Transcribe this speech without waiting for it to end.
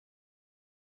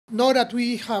now that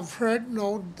we have heard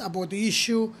now about the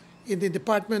issue in the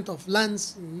Department of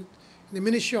Lands, in the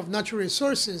Ministry of Natural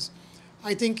Resources,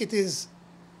 I think it is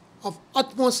of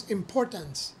utmost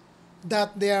importance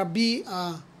that there be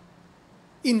a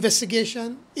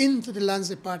investigation into the Lands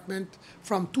Department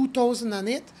from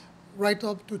 2008 right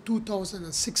up to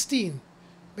 2016,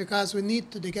 because we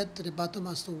need to get to the bottom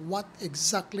as to what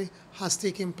exactly has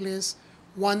taken place,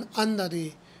 one under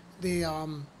the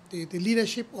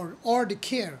leadership or the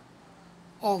care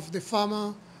of the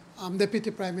former Deputy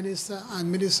Prime Minister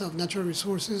and Minister of Natural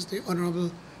Resources, the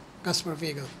Honorable Gaspar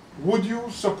Vega. Would you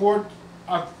support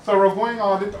a thoroughgoing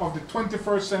audit of the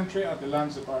 21st century at the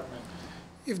Lands Department?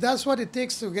 If that's what it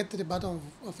takes to get to the bottom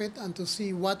of it and to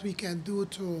see what we can do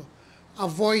to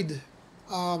avoid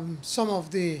some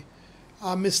of the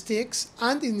mistakes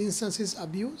and in instances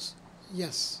abuse,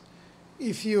 yes.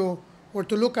 If you were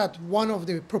to look at one of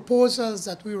the proposals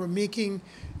that we were making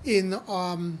in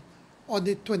on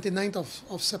the 29th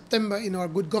of September in our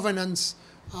good governance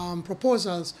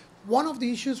proposals, one of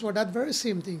the issues for that very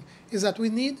same thing is that we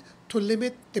need to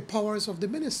limit the powers of the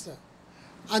minister.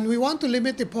 And we want to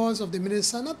limit the powers of the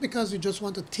minister not because we just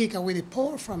want to take away the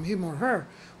power from him or her,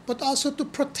 but also to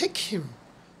protect him,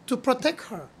 to protect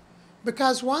her.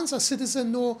 Because once a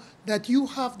citizen knows that you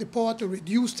have the power to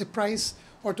reduce the price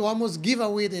or to almost give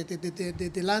away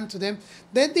the land to them,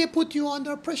 then they put you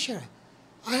under pressure.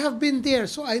 I have been there,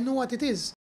 so I know what it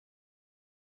is.